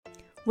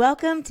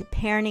Welcome to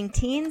Parenting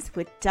Teens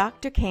with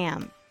Dr.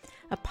 Cam,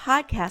 a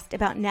podcast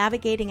about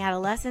navigating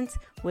adolescence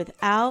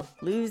without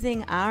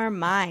losing our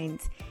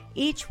minds.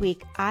 Each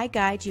week, I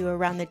guide you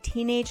around the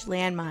teenage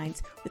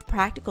landmines with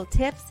practical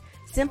tips,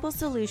 simple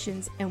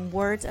solutions, and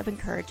words of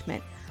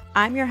encouragement.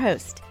 I'm your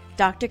host,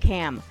 Dr.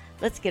 Cam.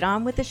 Let's get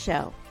on with the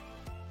show.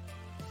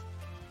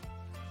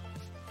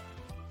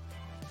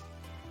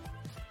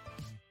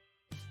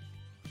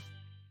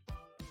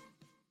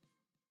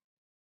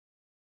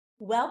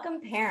 Welcome,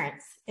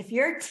 parents. If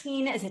your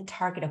teen is a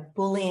target of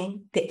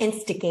bullying, the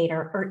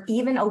instigator, or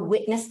even a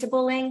witness to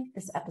bullying,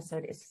 this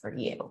episode is for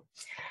you.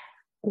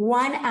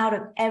 1 out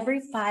of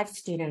every 5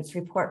 students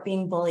report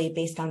being bullied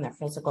based on their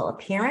physical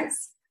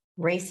appearance,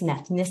 race and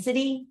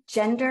ethnicity,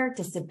 gender,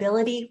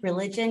 disability,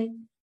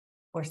 religion,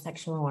 or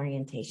sexual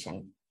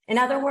orientation. In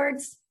other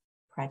words,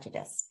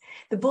 prejudice.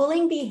 The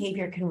bullying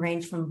behavior can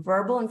range from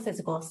verbal and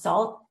physical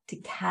assault to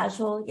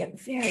casual yet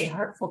very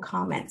hurtful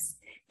comments.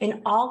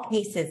 In all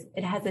cases,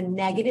 it has a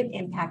negative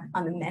impact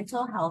on the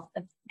mental health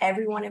of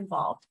everyone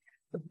involved,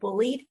 the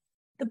bullied,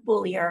 the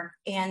bullier,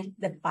 and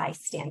the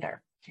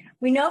bystander.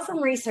 We know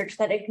from research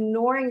that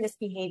ignoring this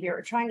behavior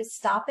or trying to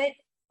stop it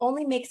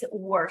only makes it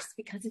worse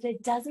because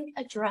it doesn't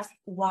address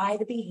why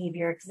the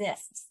behavior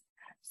exists.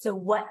 So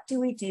what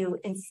do we do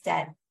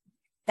instead?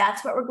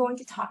 That's what we're going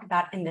to talk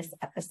about in this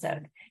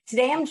episode.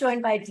 Today, I'm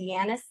joined by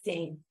Deanna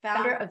Singh,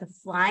 founder of The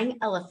Flying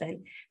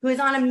Elephant, who is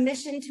on a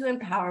mission to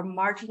empower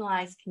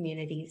marginalized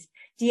communities.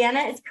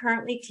 Deanna is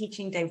currently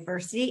teaching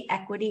diversity,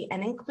 equity,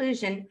 and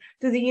inclusion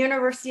through the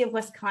University of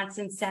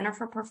Wisconsin Center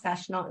for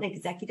Professional and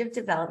Executive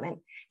Development,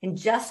 and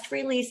just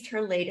released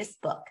her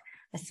latest book,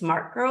 A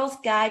Smart Girl's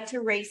Guide to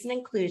Race and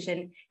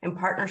Inclusion, in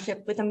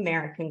partnership with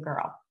American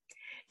Girl.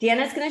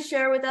 Deanna is going to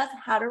share with us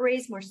how to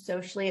raise more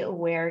socially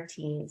aware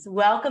teens.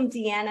 Welcome,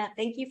 Deanna.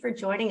 Thank you for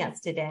joining us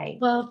today.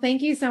 Well,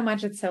 thank you so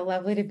much. It's so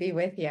lovely to be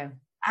with you.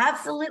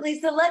 Absolutely.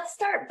 So let's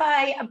start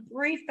by a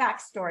brief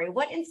backstory.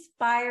 What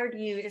inspired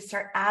you to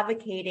start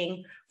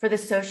advocating for the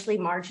socially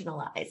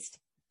marginalized?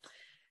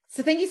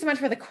 So thank you so much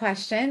for the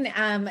question.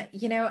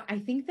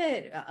 I think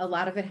that a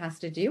lot of it has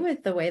to do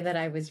with the way that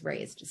I was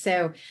raised.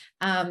 So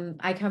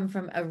I come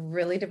from a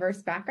really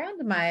diverse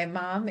background. My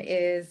mom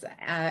is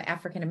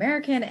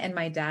African-American and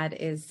my dad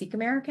is Sikh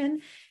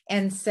American.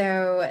 And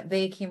so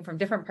they came from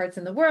different parts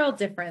in the world,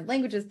 different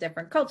languages,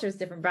 different cultures,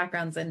 different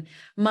backgrounds. And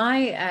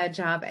my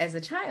job as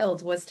a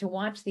child was to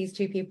watch these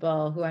two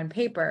people who on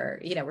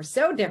paper, were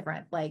so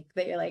different. Like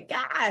they're like,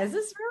 is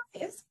this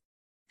really?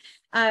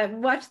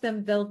 Watch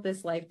them build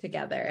this life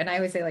together. And I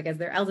always say, as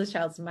their eldest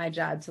child, it's my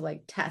job to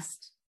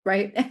test,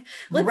 right?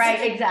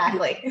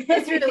 Exactly.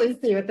 Let's really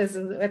see what this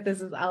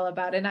is all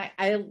about. And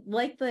I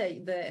like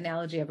the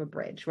analogy of a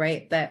bridge,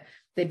 right? That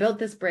they built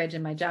this bridge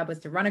and my job was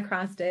to run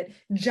across it,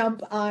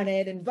 jump on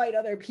it, invite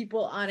other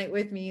people on it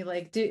with me,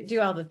 do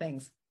all the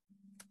things.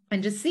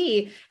 And just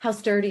see how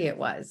sturdy it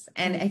was.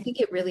 And I think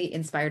it really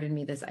inspired in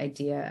me this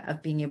idea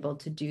of being able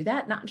to do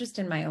that, not just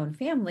in my own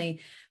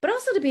family, but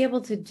also to be able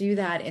to do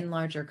that in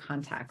larger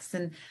contexts.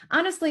 And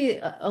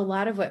honestly, a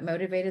lot of what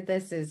motivated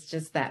this is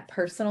just that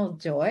personal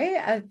joy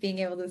of being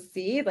able to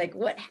see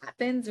what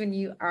happens when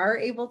you are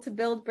able to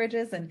build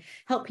bridges and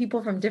help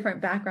people from different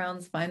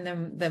backgrounds find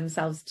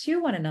themselves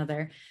to one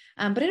another.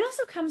 But it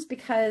also comes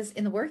because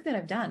in the work that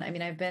I've done,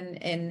 I've been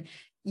in,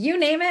 you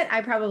name it,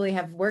 I probably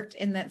have worked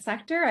in that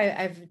sector.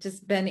 I've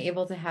just been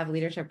able to have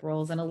leadership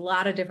roles in a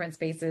lot of different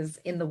spaces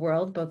in the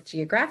world, both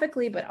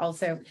geographically, but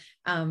also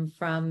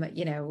from,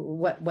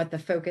 what the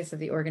focus of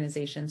the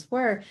organizations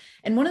were.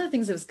 And one of the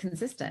things that was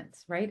consistent,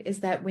 right, is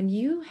that when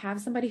you have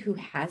somebody who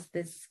has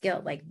this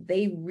skill,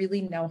 they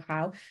really know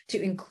how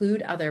to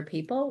include other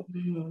people,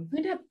 you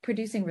end up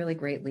producing really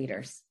great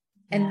leaders.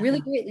 And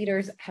really great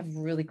leaders have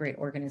really great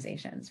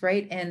organizations,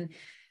 right? And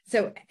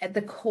so at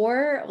the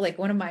core,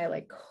 one of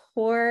my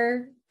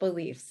core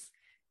beliefs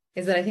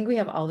is that I think we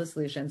have all the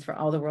solutions for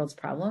all the world's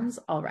problems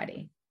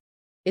already.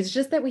 It's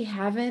just that we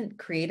haven't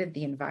created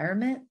the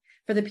environment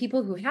for the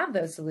people who have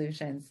those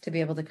solutions to be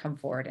able to come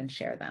forward and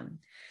share them.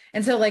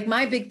 And so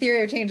my big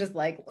theory of change is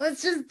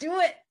let's just do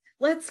it.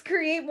 Let's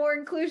create more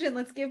inclusion.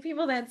 Let's give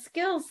people that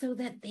skill so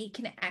that they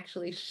can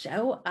actually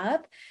show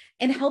up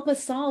and help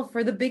us solve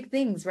for the big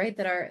things, right,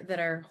 that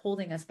are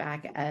holding us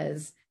back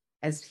as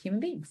human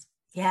beings.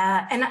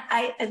 Yeah. And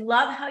I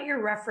love how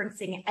you're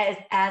referencing it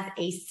as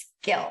a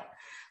skill,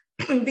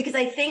 because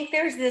I think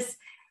there's this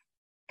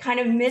kind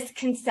of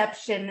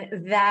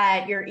misconception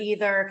that you're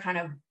either kind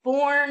of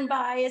born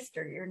biased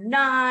or you're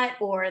not,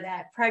 or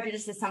that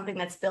prejudice is something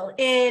that's built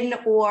in,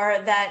 or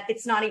that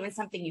it's not even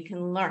something you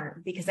can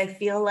learn, because I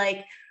feel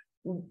like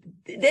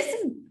this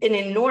is an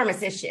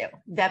enormous issue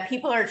that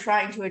people are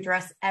trying to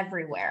address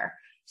everywhere.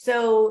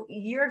 So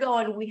you're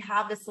going, we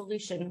have the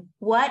solution.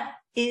 What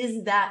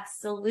is that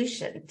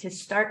solution to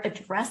start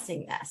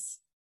addressing this?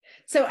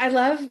 So I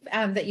love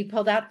that you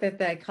pulled out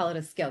that I call it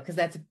a skill, because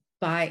that's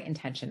by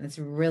intention. It's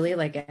really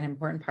like an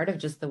important part of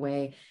just the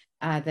way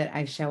that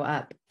I show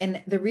up.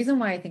 And the reason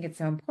why I think it's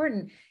so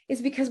important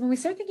is because when we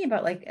start thinking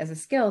about like as a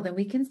skill, then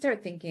we can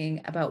start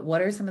thinking about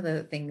what are some of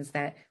the things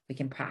that we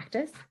can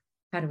practice.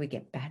 How do we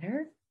get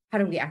better? How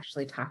do we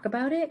actually talk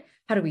about it?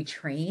 How do we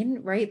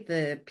train, right?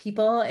 The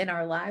people in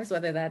our lives,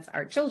 whether that's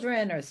our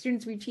children or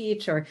students we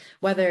teach, or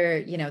whether,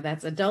 you know,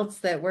 that's adults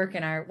that work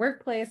in our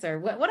workplace or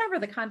whatever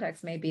the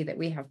context may be that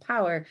we have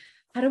power.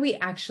 How do we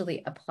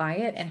actually apply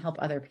it and help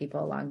other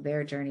people along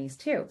their journeys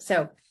too?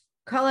 So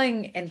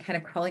calling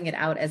it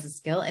out as a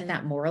skill and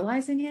not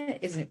moralizing it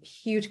is a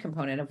huge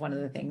component of one of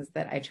the things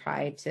that I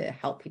try to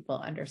help people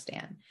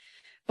understand.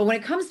 But when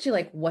it comes to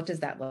like, what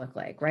does that look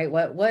like, right?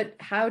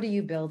 How do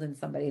you build in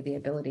somebody the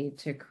ability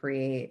to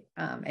create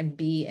and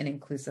be an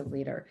inclusive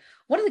leader?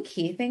 One of the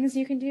key things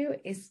you can do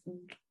is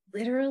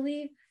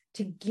literally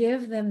to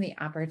give them the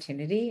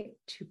opportunity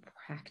to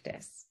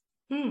practice.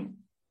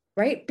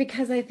 Right?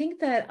 Because I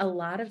think that a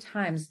lot of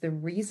times the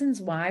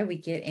reasons why we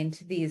get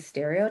into these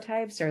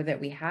stereotypes or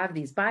that we have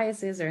these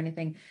biases or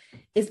anything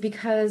is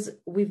because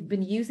we've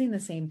been using the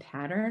same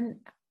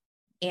pattern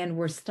and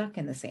we're stuck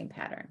in the same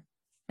pattern.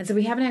 And so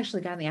we haven't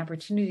actually gotten the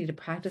opportunity to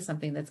practice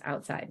something that's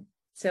outside.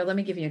 So let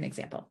me give you an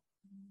example.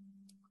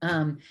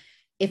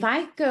 If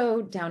I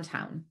go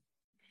downtown,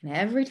 and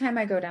every time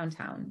I go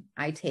downtown,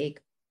 I take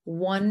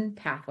one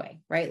pathway,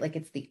 right? Like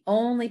it's the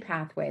only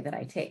pathway that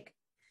I take.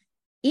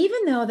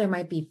 Even though there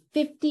might be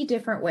 50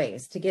 different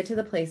ways to get to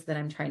the place that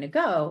I'm trying to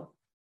go,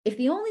 if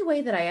the only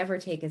way that I ever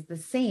take is the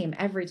same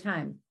every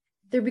time,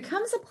 there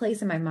becomes a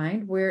place in my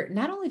mind where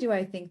not only do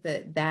I think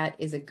that that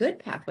is a good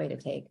pathway to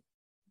take,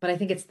 but I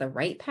think it's the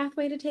right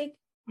pathway to take.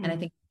 And I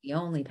think it's the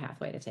only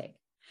pathway to take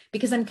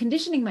because I'm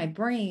conditioning my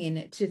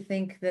brain to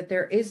think that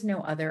there is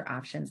no other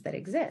options that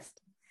exist.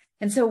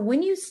 And so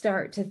when you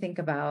start to think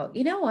about,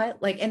 you know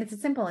what, like, and it's a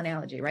simple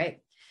analogy,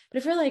 right? But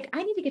if you're like,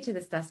 I need to get to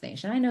this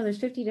destination, I know there's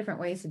 50 different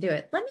ways to do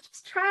it. Let me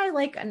just try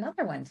like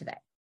another one today.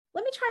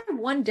 Let me try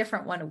one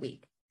different one a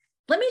week.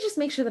 Let me just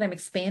make sure that I'm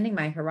expanding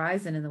my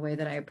horizon in the way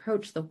that I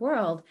approach the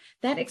world.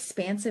 That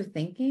expansive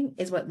thinking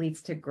is what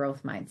leads to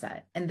growth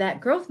mindset. And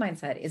that growth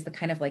mindset is the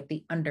kind of like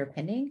the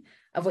underpinning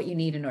of what you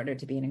need in order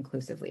to be an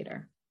inclusive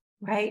leader.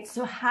 Right.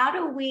 So how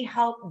do we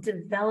help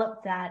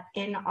develop that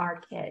in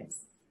our kids?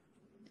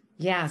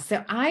 Yeah.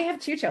 So I have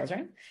two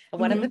children.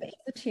 One of them is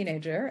a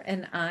teenager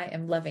and I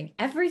am loving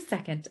every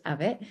second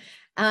of it.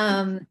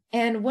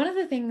 And one of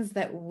the things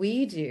that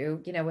we do,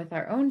 you know, with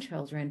our own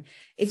children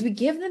is we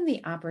give them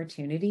the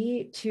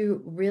opportunity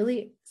to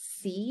really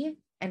see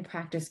and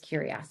practice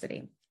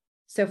curiosity.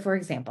 So for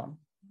example,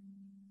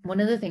 one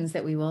of the things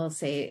that we will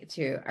say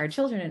to our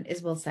children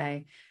is we'll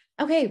say,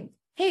 okay,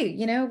 hey,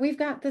 you know, we've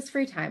got this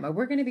free time, or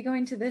we're going to be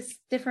going to this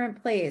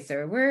different place,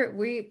 or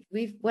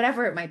we've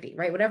whatever it might be,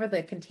 right? Whatever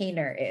the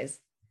container is,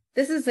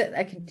 this is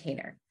a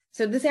container.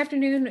 So this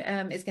afternoon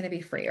is going to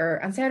be free,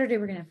 or on Saturday,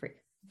 we're going to have free.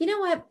 You know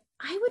what?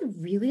 I would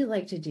really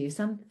like to do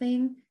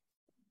something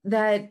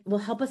that will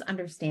help us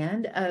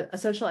understand a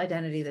social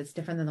identity that's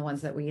different than the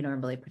ones that we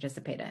normally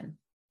participate in.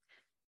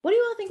 What do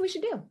you all think we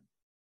should do?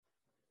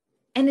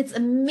 And it's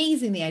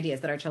amazing the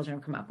ideas that our children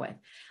have come up with.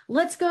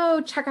 Let's go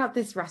check out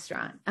this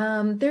restaurant.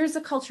 There's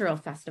a cultural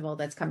festival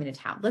that's coming to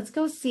town. Let's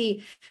go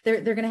see,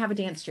 they're going to have a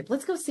dance troupe.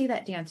 Let's go see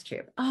that dance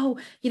troupe. Oh,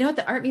 you know what?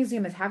 The art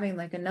museum is having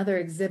like another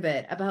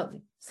exhibit about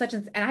such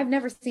and I've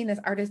never seen this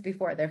artist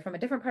before. They're from a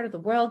different part of the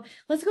world.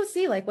 Let's go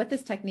see like what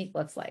this technique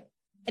looks like.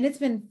 And it's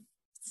been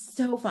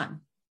so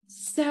fun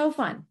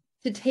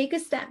to take a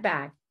step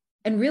back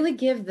and really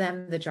give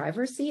them the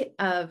driver's seat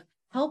of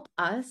help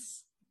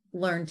us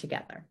learn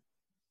together.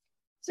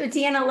 So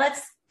Deanna,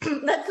 let's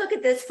look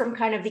at this from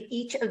kind of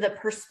each of the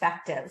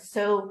perspectives.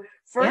 So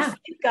first,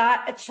 We've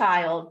got a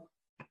child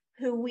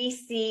who we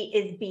see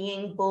is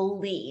being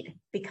bullied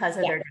because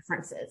of their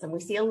differences. And we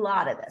see a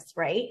lot of this,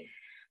 right?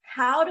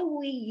 How do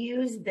we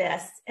use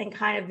this and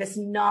kind of this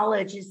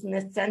knowledge in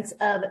the sense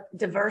of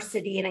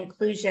diversity and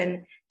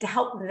inclusion to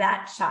help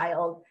that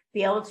child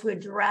be able to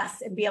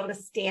address and be able to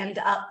stand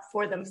up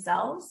for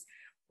themselves,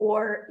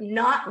 or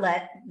not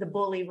let the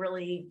bully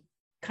really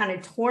kind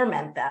of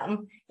torment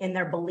them in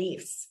their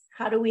beliefs?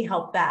 How do we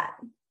help that?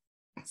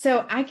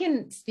 So I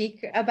can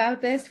speak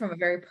about this from a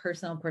very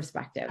personal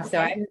perspective. Okay. So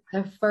I'm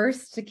the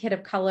first kid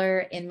of color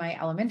in my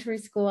elementary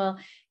school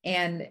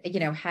and, you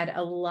know, had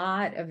a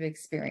lot of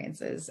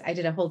experiences. I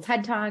did a whole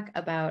TED Talk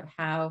about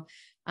how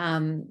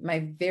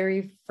my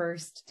very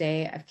first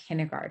day of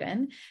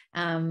kindergarten,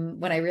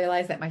 when I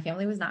realized that my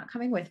family was not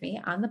coming with me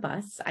on the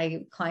bus,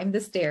 I climbed the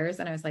stairs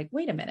and I was like,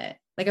 wait a minute.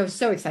 Like I was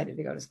so excited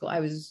to go to school.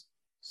 I was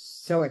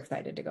so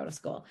excited to go to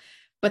school.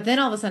 But then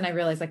all of a sudden I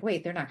realized like,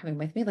 wait, they're not coming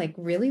with me. Like,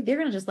 really? They're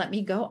going to just let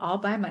me go all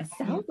by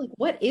myself? Like,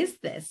 what is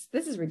this?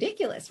 This is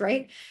ridiculous,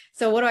 right?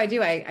 So what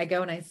do? I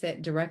go and I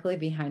sit directly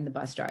behind the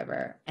bus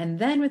driver. And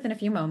then within a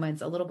few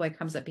moments, a little boy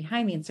comes up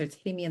behind me and starts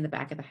hitting me in the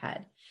back of the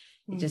head.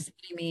 Just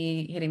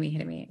hitting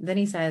me. Then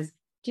he says,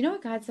 do you know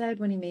what God said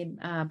when he made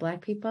Black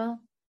people?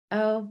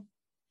 Oh,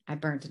 I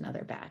burnt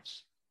another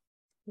batch.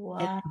 Wow.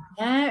 And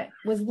that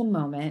was the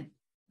moment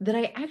that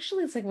I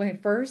actually, it's like when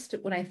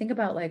I think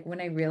about like when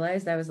I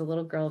realized I was a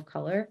little girl of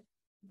color,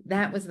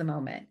 that was the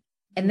moment.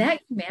 And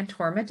that man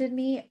tormented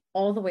me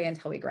all the way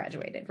until we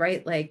graduated,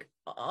 right? Like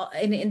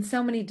in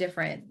so many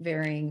different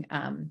varying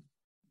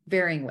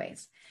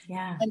ways.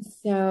 Yeah. And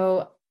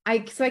so I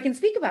can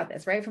speak about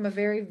this, right? From a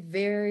very,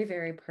 very,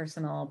 very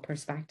personal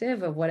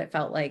perspective of what it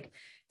felt like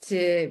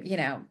to,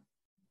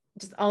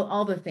 just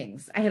all the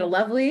things. I had a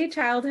lovely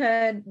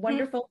childhood,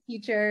 wonderful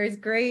teachers,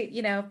 great,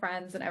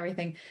 friends and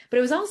everything. But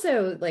it was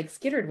also like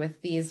skittered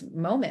with these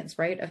moments,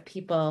 right? Of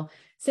people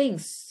saying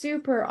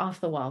super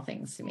off the wall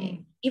things to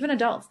me, even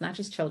adults, not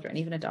just children,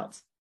 even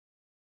adults.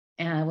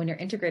 And when you're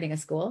integrating a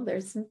school,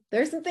 there's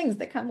some things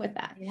that come with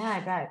that. Yeah, I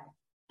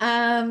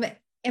bet.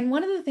 And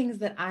one of the things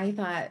that I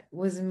thought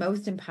was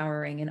most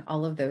empowering in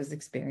all of those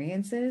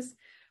experiences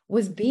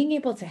was being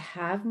able to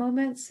have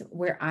moments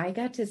where I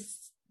got to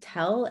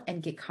tell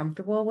and get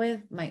comfortable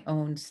with my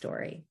own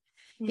story.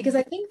 Because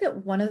I think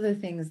that one of the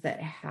things that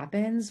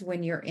happens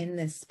when you're in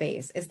this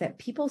space is that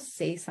people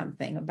say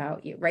something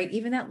about you, right?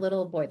 Even that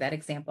little boy, that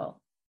example.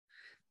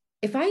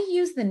 If I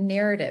use the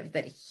narrative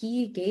that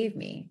he gave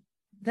me,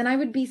 then I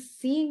would be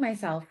seeing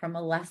myself from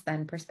a less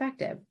than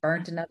perspective,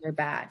 burnt another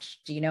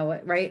batch. Do you know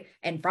what? Right.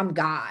 And from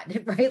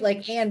God, right?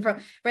 Like, and from,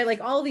 right.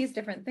 Like all these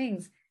different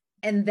things.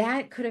 And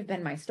that could have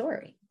been my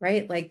story,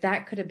 right? Like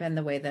that could have been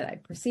the way that I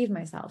perceived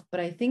myself. But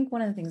I think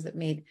one of the things that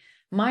made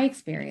my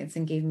experience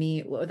and gave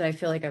me that I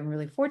feel like I'm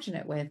really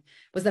fortunate with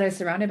was that I was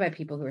surrounded by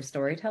people who are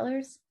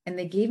storytellers, and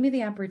they gave me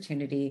the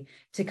opportunity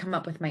to come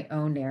up with my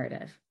own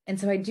narrative. And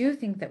so I do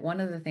think that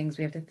one of the things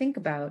we have to think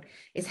about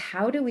is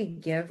how do we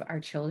give our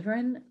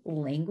children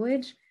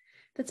language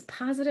that's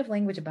positive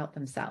language about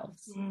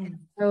themselves.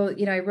 So,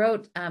 I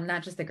wrote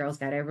not just the Girl's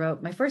Guide. I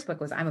wrote, my first book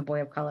was I'm a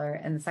Boy of Color,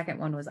 and the second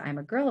one was I'm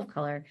a Girl of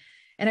Color.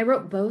 And I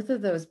wrote both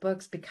of those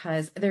books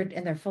because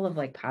they're full of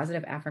like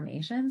positive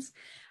affirmations,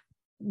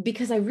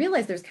 because I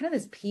realized there's kind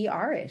of this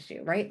PR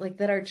issue, right? Like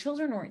that our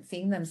children weren't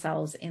seeing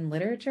themselves in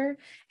literature,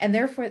 and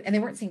therefore, and they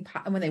weren't seeing,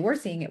 when they were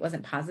seeing it,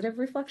 wasn't positive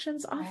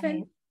reflections often.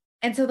 Right.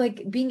 And so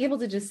like being able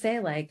to just say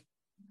like,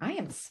 I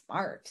am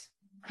smart,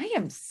 I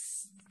am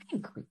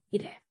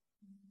creative,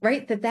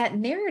 right? That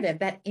narrative,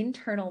 that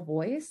internal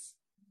voice,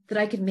 that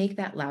I could make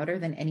that louder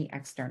than any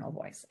external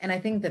voice. And I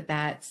think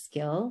that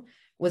skill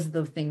was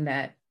the thing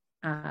that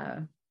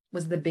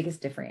was the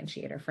biggest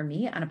differentiator for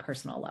me on a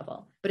personal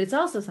level. But it's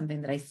also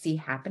something that I see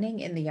happening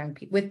in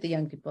with the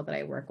young people that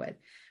I work with.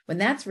 When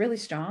that's really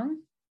strong,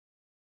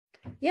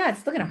 yeah, it's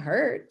still going to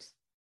hurt,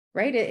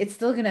 right? It's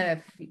still going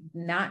to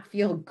not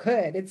feel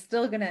good. It's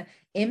still going to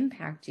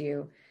impact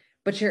you,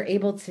 but you're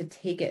able to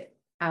take it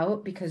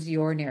out because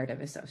your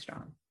narrative is so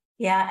strong.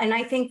 Yeah. And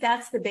I think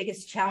that's the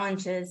biggest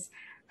challenge is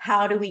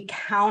how do we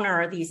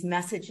counter these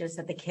messages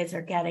that the kids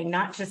are getting,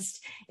 not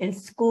just in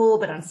school,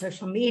 but on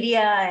social media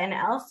and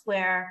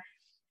elsewhere.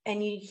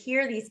 And you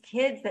hear these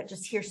kids that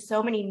just hear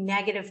so many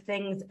negative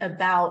things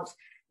about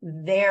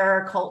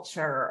their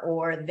culture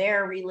or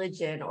their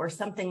religion or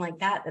something like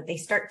that, that they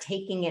start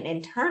taking it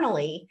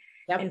internally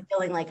and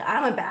feeling like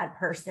I'm a bad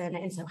person.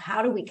 And so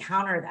how do we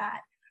counter that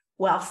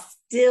while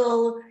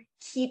still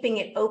keeping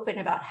it open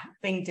about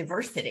having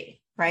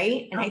diversity,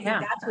 right? And I think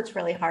that's what's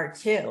really hard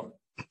too.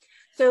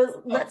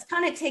 So let's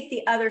kind of take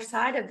the other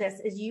side of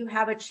this is you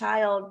have a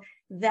child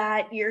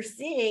that you're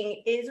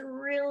seeing is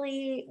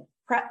really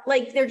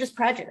like they're just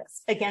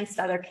prejudiced against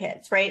other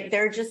kids, right?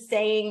 They're just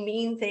saying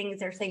mean things.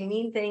 They're saying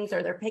mean things,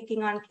 or they're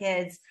picking on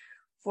kids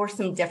for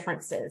some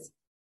differences.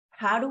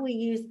 How do we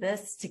use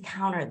this to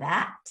counter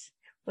that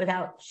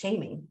without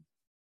shaming?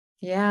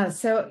 Yeah.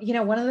 So,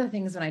 one of the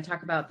things when I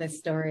talk about this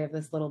story of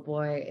this little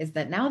boy is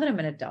that now that I'm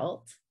an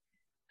adult,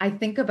 I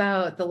think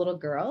about the little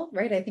girl,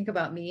 right? I think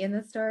about me in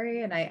this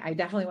story, and I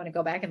definitely want to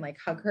go back and like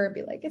hug her and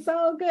be like, it's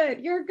all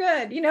good. You're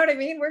good. You know what I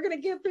mean? We're going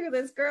to get through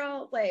this,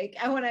 girl. Like,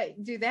 I want to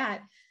do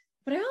that.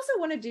 But I also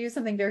want to do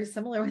something very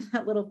similar with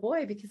that little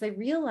boy, because I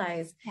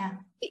realize at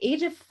the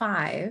age of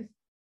 5,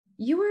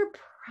 you are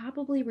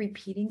probably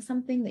repeating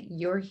something that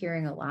you're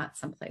hearing a lot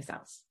someplace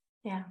else.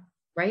 Yeah.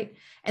 Right.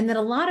 And that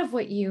a lot of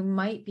what you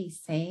might be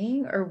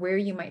saying or where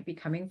you might be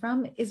coming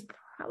from is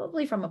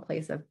probably from a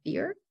place of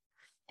fear.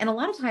 And a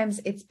lot of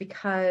times it's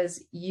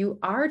because you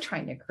are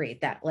trying to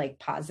create that like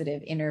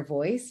positive inner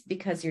voice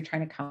because you're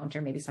trying to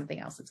counter maybe something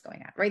else that's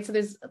going on. Right. So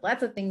there's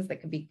lots of things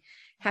that could be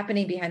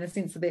happening behind the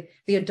scenes. So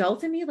the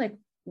adult in me like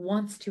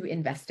wants to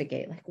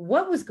investigate like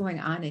what was going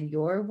on in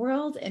your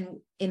world and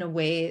in a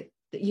way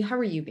that how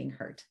are you being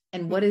hurt?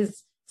 And what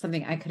is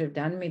something I could have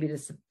done maybe to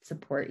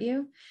support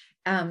you?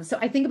 So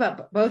I think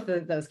about both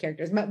of those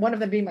characters, one of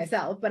them being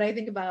myself, but I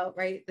think about,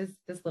 right,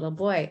 this little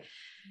boy.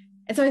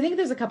 And so I think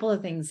there's a couple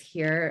of things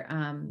here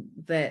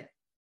that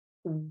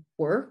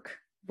work,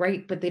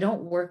 right? But they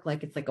don't work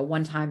like it's like a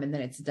one time and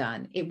then it's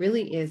done. It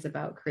really is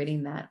about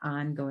creating that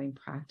ongoing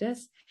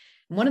practice.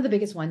 And one of the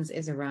biggest ones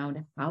is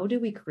around how do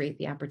we create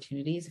the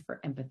opportunities for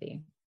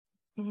empathy,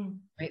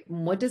 right?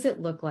 And what does it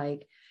look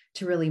like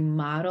to really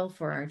model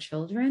for our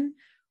children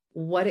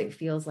what it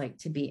feels like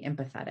to be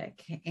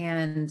empathetic?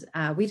 And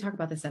we talk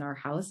about this in our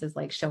house as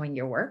like showing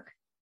your work,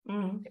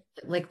 Mm.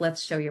 Like,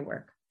 let's show your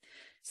work.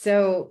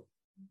 So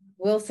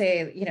we'll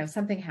say,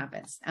 something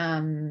happens.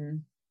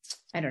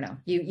 I don't know,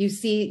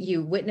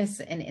 you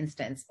witness an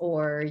instance,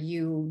 or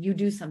you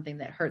do something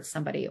that hurts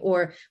somebody,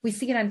 or we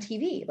see it on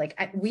TV. Like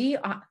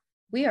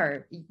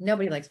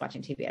nobody likes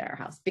watching TV at our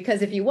house,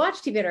 because if you watch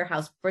TV at our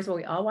house, first of all,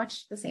 we all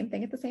watch the same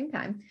thing at the same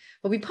time,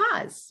 but we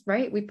pause,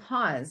 right? We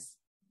pause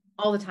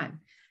all the time.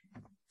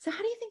 So how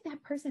do you think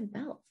that person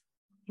felt?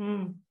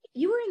 Mm. If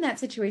you were in that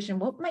situation,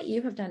 what might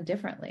you have done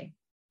differently?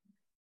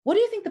 What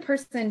do you think the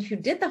person who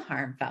did the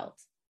harm felt?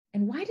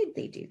 And why did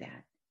they do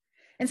that?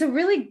 And so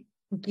really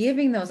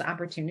giving those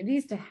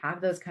opportunities to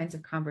have those kinds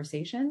of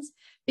conversations,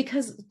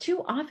 because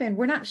too often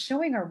we're not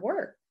showing our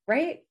work,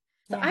 right?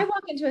 So I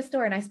walk into a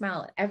store and I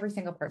smile at every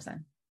single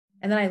person,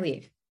 and then I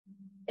leave.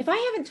 If I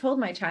haven't told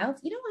my child,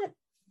 you know what?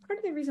 Part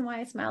of the reason why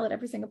I smile at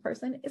every single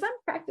person is I'm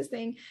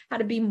practicing how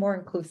to be more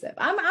inclusive.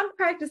 I'm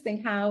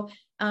practicing how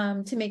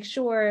to make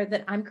sure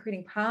that I'm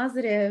creating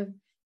positive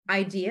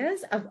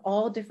ideas of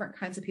all different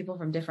kinds of people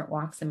from different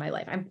walks in my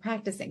life. I'm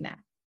practicing that.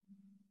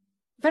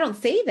 If I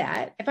don't say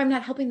that, if I'm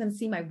not helping them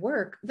see my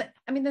work, then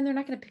they're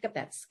not going to pick up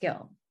that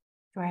skill.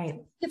 Right.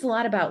 It's a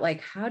lot about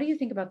like, how do you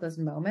think about those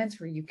moments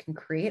where you can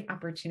create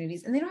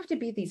opportunities, and they don't have to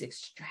be these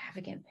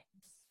extravagant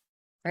things,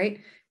 right?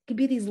 It can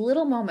be these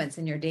little moments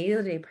in your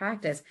day-to-day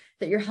practice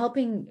that you're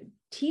helping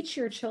teach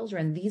your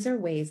children. These are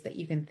ways that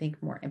you can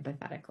think more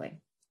empathetically.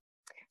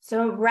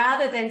 So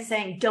rather than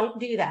saying, don't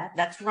do that,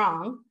 that's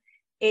wrong,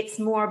 it's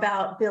more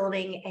about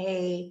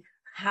building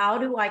how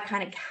do I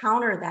kind of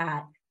counter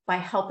that by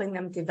helping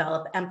them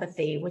develop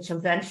empathy, which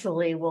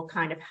eventually will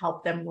kind of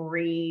help them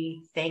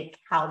rethink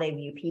how they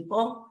view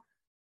people.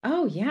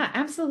 Oh yeah,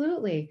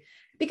 absolutely.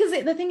 Because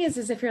the thing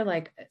is if you're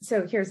like,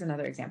 so here's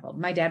another example.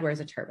 My dad wears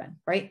a turban,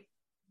 right?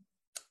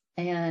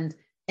 And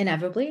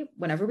inevitably,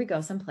 whenever we go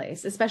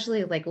someplace,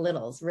 especially like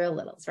littles, real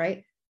littles,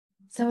 right?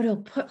 Somebody will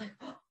put like,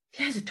 oh,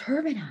 he has a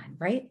turban on,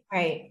 right?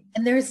 Right.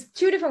 And there's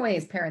two different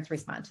ways parents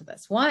respond to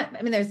this. One,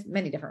 there's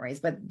many different ways,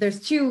 but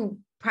there's two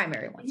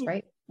primary ones,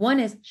 right? One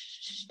is,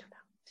 shh, don't.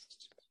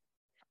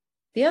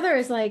 The other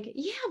is like,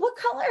 yeah, what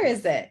color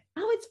is it?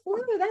 Oh, it's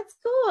blue. That's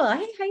cool.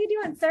 Hey, how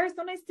you doing, sir?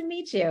 So nice to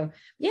meet you.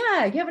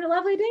 Yeah, you having a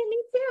lovely day? Me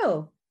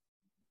too.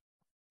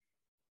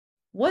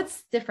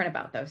 What's different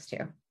about those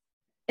two?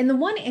 In the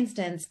one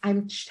instance,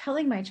 I'm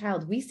telling my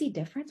child, we see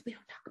difference. We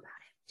don't talk about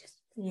it.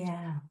 Just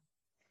yeah.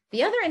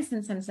 The other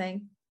instance, I'm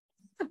saying,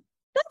 oh,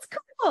 that's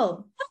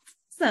cool.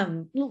 That's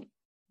awesome. Like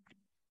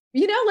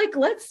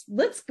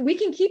we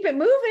can keep it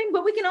moving,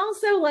 but we can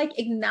also like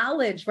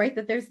acknowledge, right,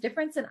 that there's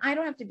difference, and I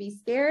don't have to be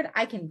scared.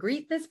 I can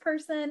greet this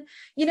person,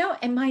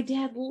 and my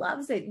dad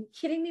loves it. Are you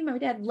kidding me? My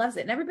dad loves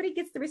it. And everybody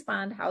gets to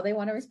respond how they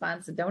want to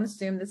respond. So don't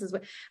assume this is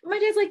what my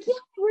dad's like. Yeah,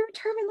 we're a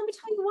turban. Let me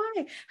tell you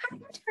why. How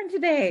do you turn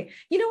today?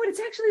 You know what? It's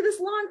actually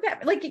this long,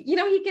 like,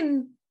 he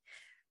can,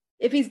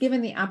 if he's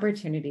given the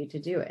opportunity to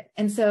do it.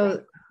 And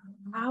so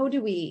how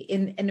do we,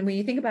 and when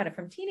you think about it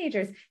from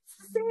teenagers, it's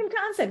the same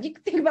concept. You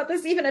can think about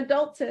this even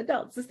adult to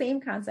adult. It's the same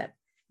concept.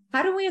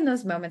 How do we, in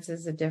those moments,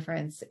 as a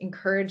difference,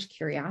 encourage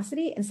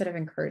curiosity instead of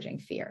encouraging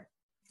fear?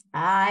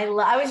 I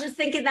was just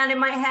thinking that in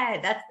my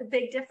head. That's the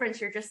big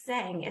difference you're just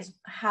saying, is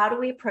how do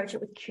we approach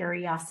it with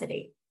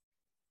curiosity?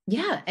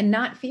 Yeah, and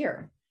not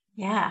fear.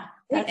 Yeah.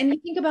 And you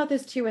think about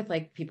this too with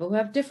like people who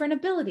have different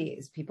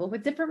abilities, people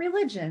with different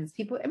religions,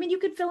 people, you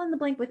could fill in the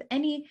blank with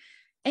any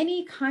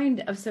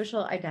kind of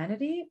social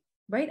identity,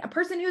 right? A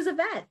person who's a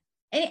vet,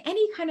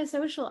 any kind of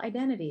social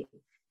identity.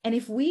 And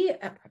if we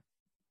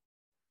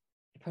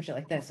approach it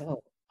like this,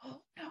 oh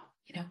no,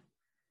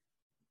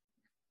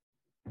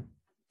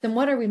 then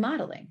what are we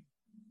modeling?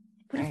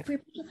 What if we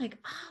approach it like,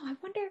 oh, I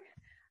wonder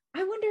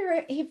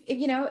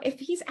if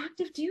he's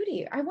active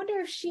duty. I wonder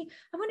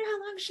how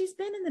long she's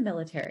been in the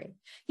military.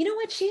 You know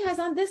what? She has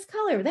on this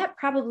color. That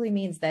probably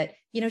means that,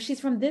 she's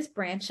from this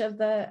branch of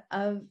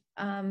our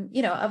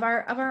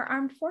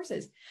armed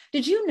forces.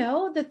 Did you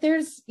know that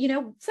there's,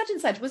 such and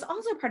such was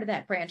also part of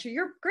that branch, or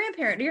your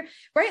grandparent, or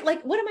right?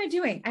 Like, what am I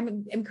doing?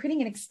 I'm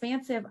creating an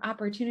expansive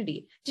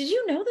opportunity. Did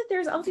you know that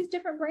there's all these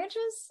different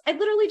branches? I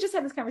literally just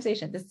had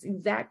this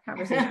exact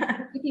conversation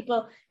with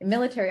people in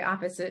military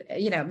office,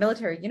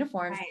 military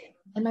uniforms. Right.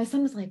 And my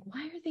son was like,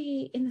 why are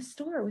they in the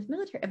store with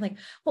military? I'm like,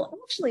 well,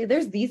 actually,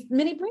 there's these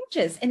many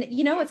branches. And,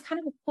 it's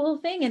kind of a cool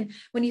thing. And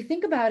when you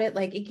think about it,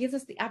 like, it gives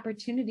us the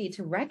opportunity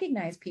to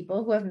recognize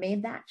people who have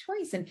made that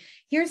choice. And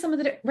here's some of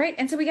the, right.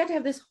 And so we got to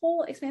have this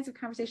whole expansive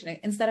conversation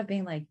instead of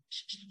being like,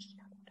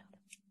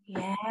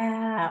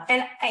 yeah.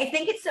 And I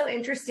think it's so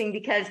interesting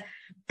because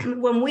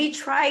when we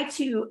try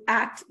to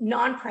act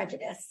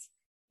non-prejudice,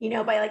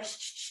 by like,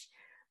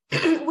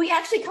 we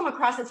actually come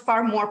across as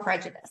far more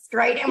prejudiced,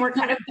 right? And we're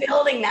kind of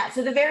building that.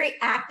 So the very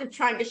act of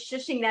trying to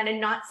shushing that and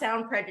not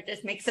sound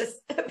prejudiced makes us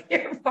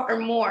appear far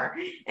more,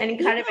 and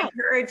kind of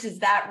encourages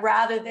that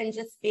rather than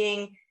just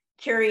being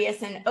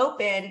curious and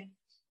open.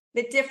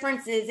 The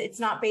difference is it's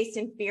not based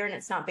in fear and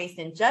it's not based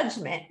in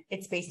judgment.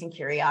 It's based in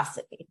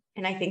curiosity.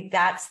 And I think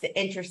that's the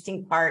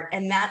interesting part.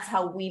 And that's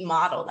how we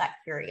model that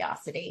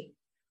curiosity.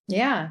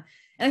 Yeah.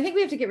 And I think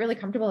we have to get really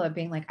comfortable at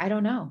being like, I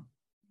don't know.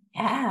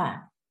 Yeah.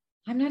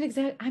 I'm not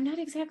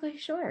exactly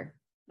sure.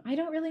 I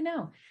don't really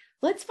know.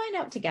 Let's find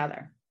out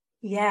together.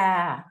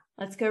 Yeah.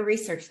 Let's go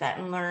research that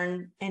and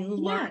learn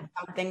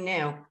something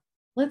new.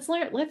 Let's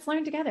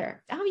learn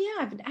together. Oh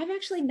yeah, I've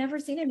actually never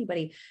seen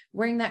anybody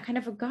wearing that kind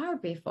of a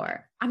garb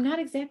before. I'm not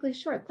exactly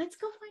sure. Let's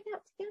go find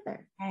out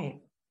together. Right.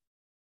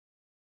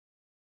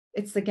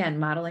 It's again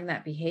modeling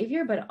that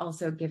behavior, but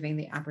also giving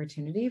the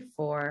opportunity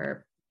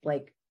for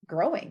like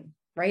growing,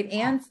 right?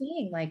 And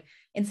seeing like,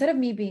 instead of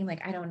me being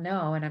like, I don't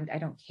know and I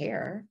don't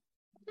care.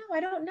 No, I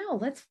don't know.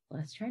 Let's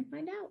try and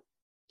find out.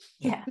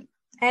 Yeah.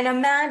 And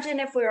imagine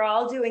if we were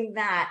all doing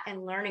that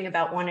and learning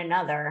about one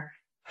another,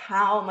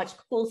 how much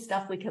cool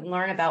stuff we can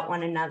learn about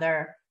one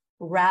another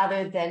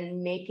rather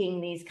than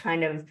making these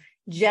kind of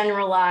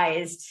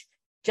generalized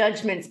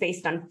judgments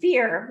based on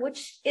fear,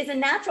 which is a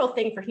natural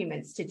thing for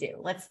humans to do.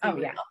 Let's be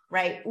real,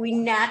 right? We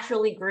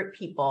naturally group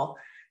people.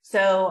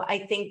 So I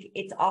think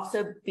it's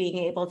also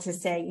being able to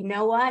say, you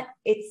know what?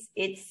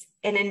 It's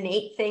an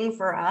innate thing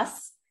for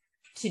us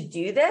to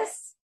do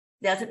this.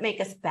 Doesn't make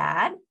us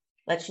bad.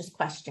 Let's just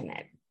question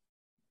it.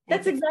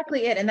 That's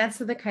exactly it. And that's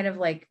the kind of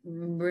like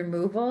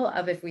removal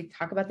of, if we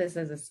talk about this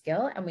as a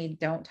skill and we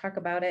don't talk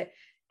about it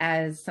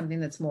as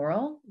something that's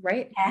moral,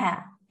 right?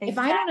 Yeah. Exactly. If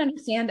I don't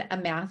understand a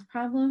math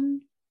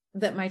problem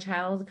that my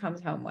child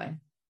comes home with,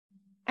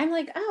 I'm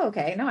like, oh,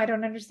 okay. No, I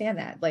don't understand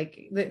that.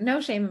 Like,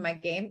 no shame in my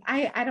game.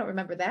 I don't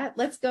remember that.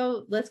 Let's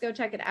go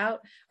check it out.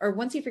 Or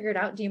once you figure it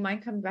out, do you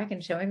mind coming back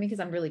and showing me? Because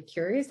I'm really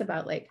curious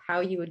about like how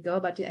you would go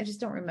about doing it. I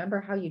just don't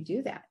remember how you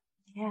do that.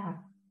 Yeah.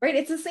 Right.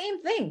 It's the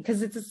same thing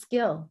because it's a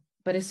skill.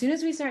 But as soon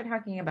as we start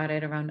talking about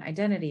it around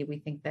identity, we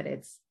think that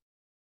it's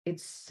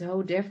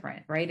so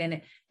different, right?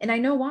 And I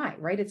know why,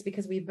 right? It's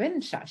because we've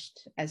been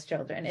shushed as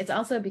children. It's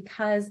also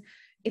because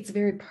it's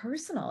very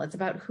personal. It's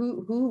about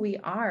who we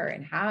are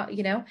and how,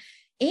 you know,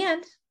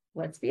 and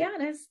let's be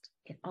honest,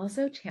 it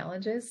also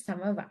challenges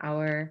some of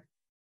our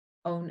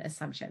own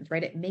assumptions,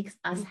 right? It makes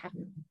us have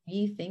to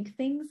rethink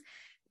things.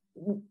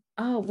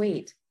 Oh,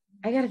 wait.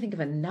 I got to think of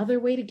another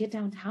way to get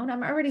downtown.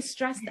 I'm already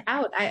stressed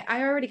out.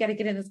 I already got to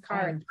get in this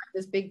car and drive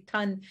this big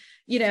ton,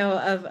 you know,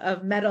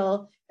 of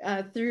metal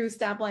through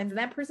stop lines. And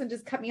that person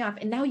just cut me off.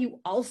 And now you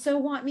also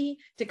want me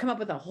to come up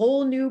with a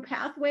whole new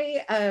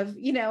pathway of,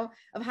 you know,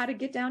 of how to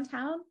get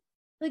downtown.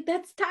 Like,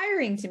 that's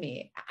tiring to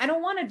me. I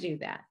don't want to do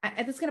that.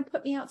 That's going to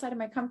put me outside of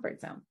my comfort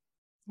zone.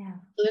 Yeah.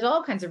 So there's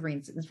all kinds of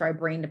reasons for our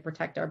brain to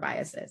protect our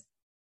biases.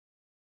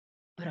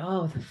 But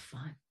oh, the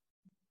fun.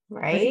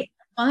 Right. Like,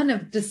 fun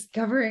of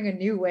discovering a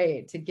new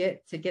way to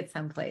get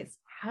someplace.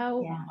 How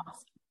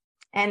awesome.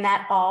 And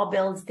that all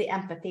builds the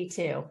empathy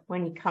too.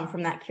 When you come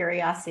from that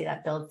curiosity,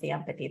 that builds the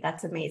empathy.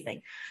 That's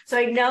amazing. So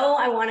I know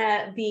I want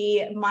to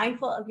be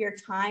mindful of your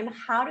time.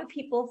 How do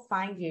people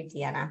find you,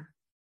 Deanna?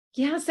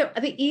 Yeah, so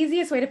the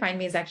easiest way to find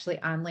me is actually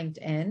on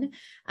LinkedIn.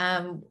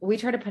 We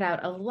try to put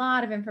out a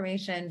lot of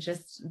information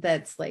just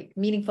that's like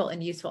meaningful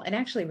and useful and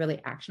actually really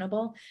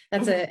actionable.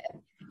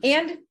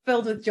 And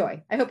filled with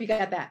joy. I hope you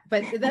got that.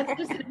 But that's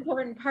just an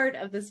important part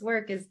of this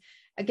work is,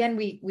 again,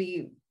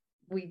 we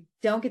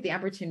don't get the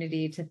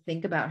opportunity to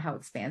think about how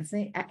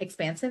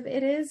expansive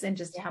it is and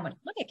just how much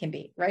fun it can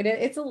be, right?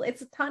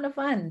 It's a ton of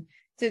fun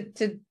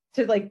to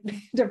like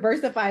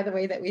diversify the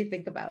way that we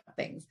think about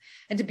things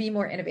and to be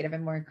more innovative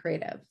and more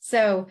creative.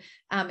 So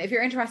if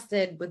you're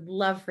interested, would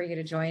love for you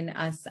to join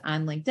us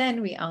on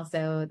LinkedIn. We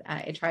also,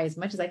 I try as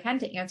much as I can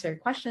to answer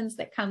questions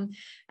that come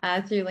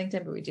through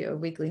LinkedIn, but we do a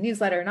weekly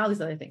newsletter and all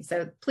these other things.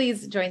 So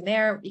please join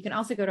there. You can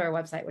also go to our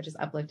website, which is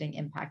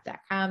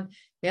upliftingimpact.com.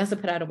 We also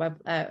put out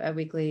a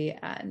weekly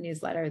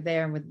newsletter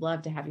there and would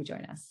love to have you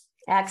join us.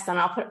 Excellent.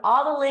 I'll put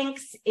all the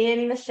links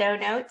in the show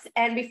notes.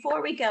 And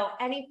before we go,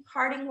 any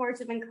parting words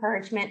of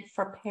encouragement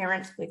for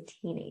parents with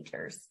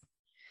teenagers?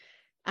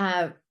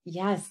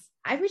 Yes,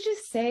 I would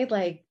just say,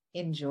 like,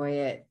 enjoy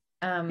it.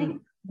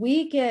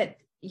 We get,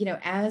 you know,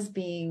 as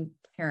being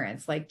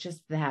parents, like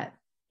just that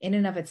in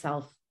and of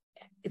itself,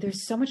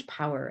 there's so much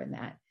power in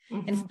that.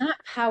 And it's not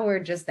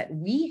power just that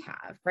we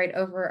have, right,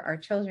 over our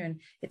children.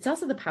 It's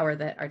also the power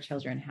that our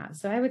children have.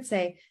 So I would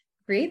say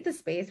create the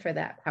space for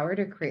that power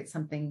to create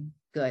something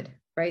good,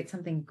 right?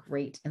 Something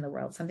great in the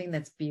world, something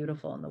that's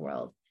beautiful in the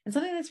world, and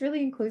something that's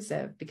really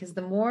inclusive, because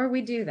the more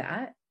we do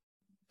that,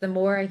 the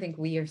more I think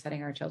we are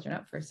setting our children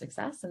up for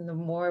success, and the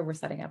more we're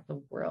setting up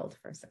the world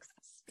for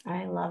success.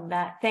 I love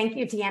that. Thank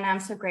you, Deanna.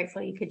 I'm so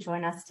grateful you could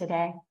join us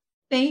today.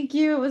 Thank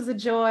you. It was a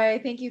joy.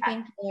 Thank you.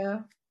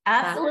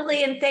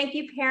 Absolutely. And thank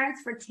you,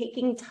 parents, for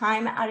taking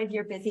time out of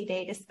your busy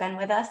day to spend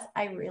with us.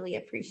 I really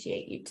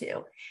appreciate you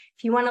too.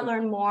 If you want to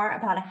learn more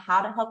about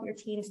how to help your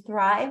teens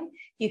thrive,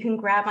 you can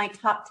grab my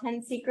top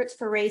 10 secrets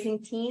for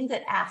raising teens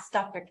at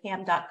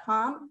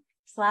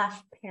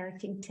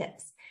askdrcam.com/parenting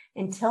tips.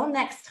 Until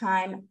next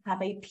time,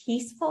 have a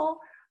peaceful,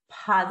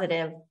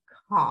 positive,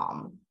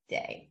 calm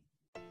day.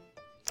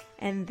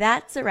 And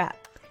that's a wrap.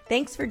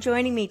 Thanks for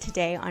joining me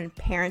today on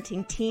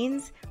Parenting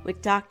Teens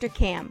with Dr.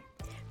 Cam.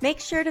 Make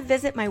sure to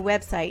visit my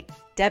website,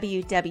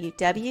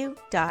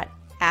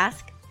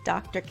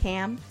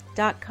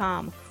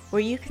 www.askdrcam.com,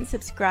 where you can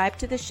subscribe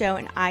to the show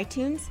in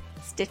iTunes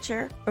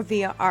Stitcher, or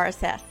via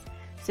RSS,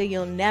 so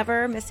you'll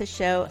never miss a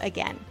show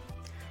again.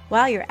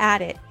 While you're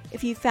at it,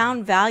 if you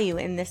found value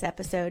in this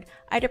episode,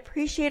 I'd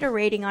appreciate a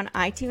rating on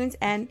iTunes,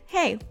 and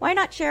hey, why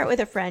not share it with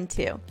a friend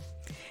too?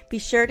 Be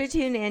sure to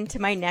tune in to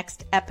my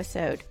next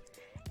episode.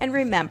 And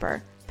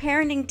remember,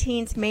 parenting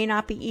teens may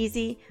not be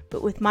easy,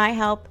 but with my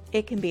help,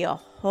 it can be a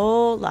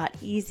whole lot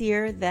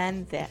easier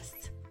than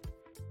this.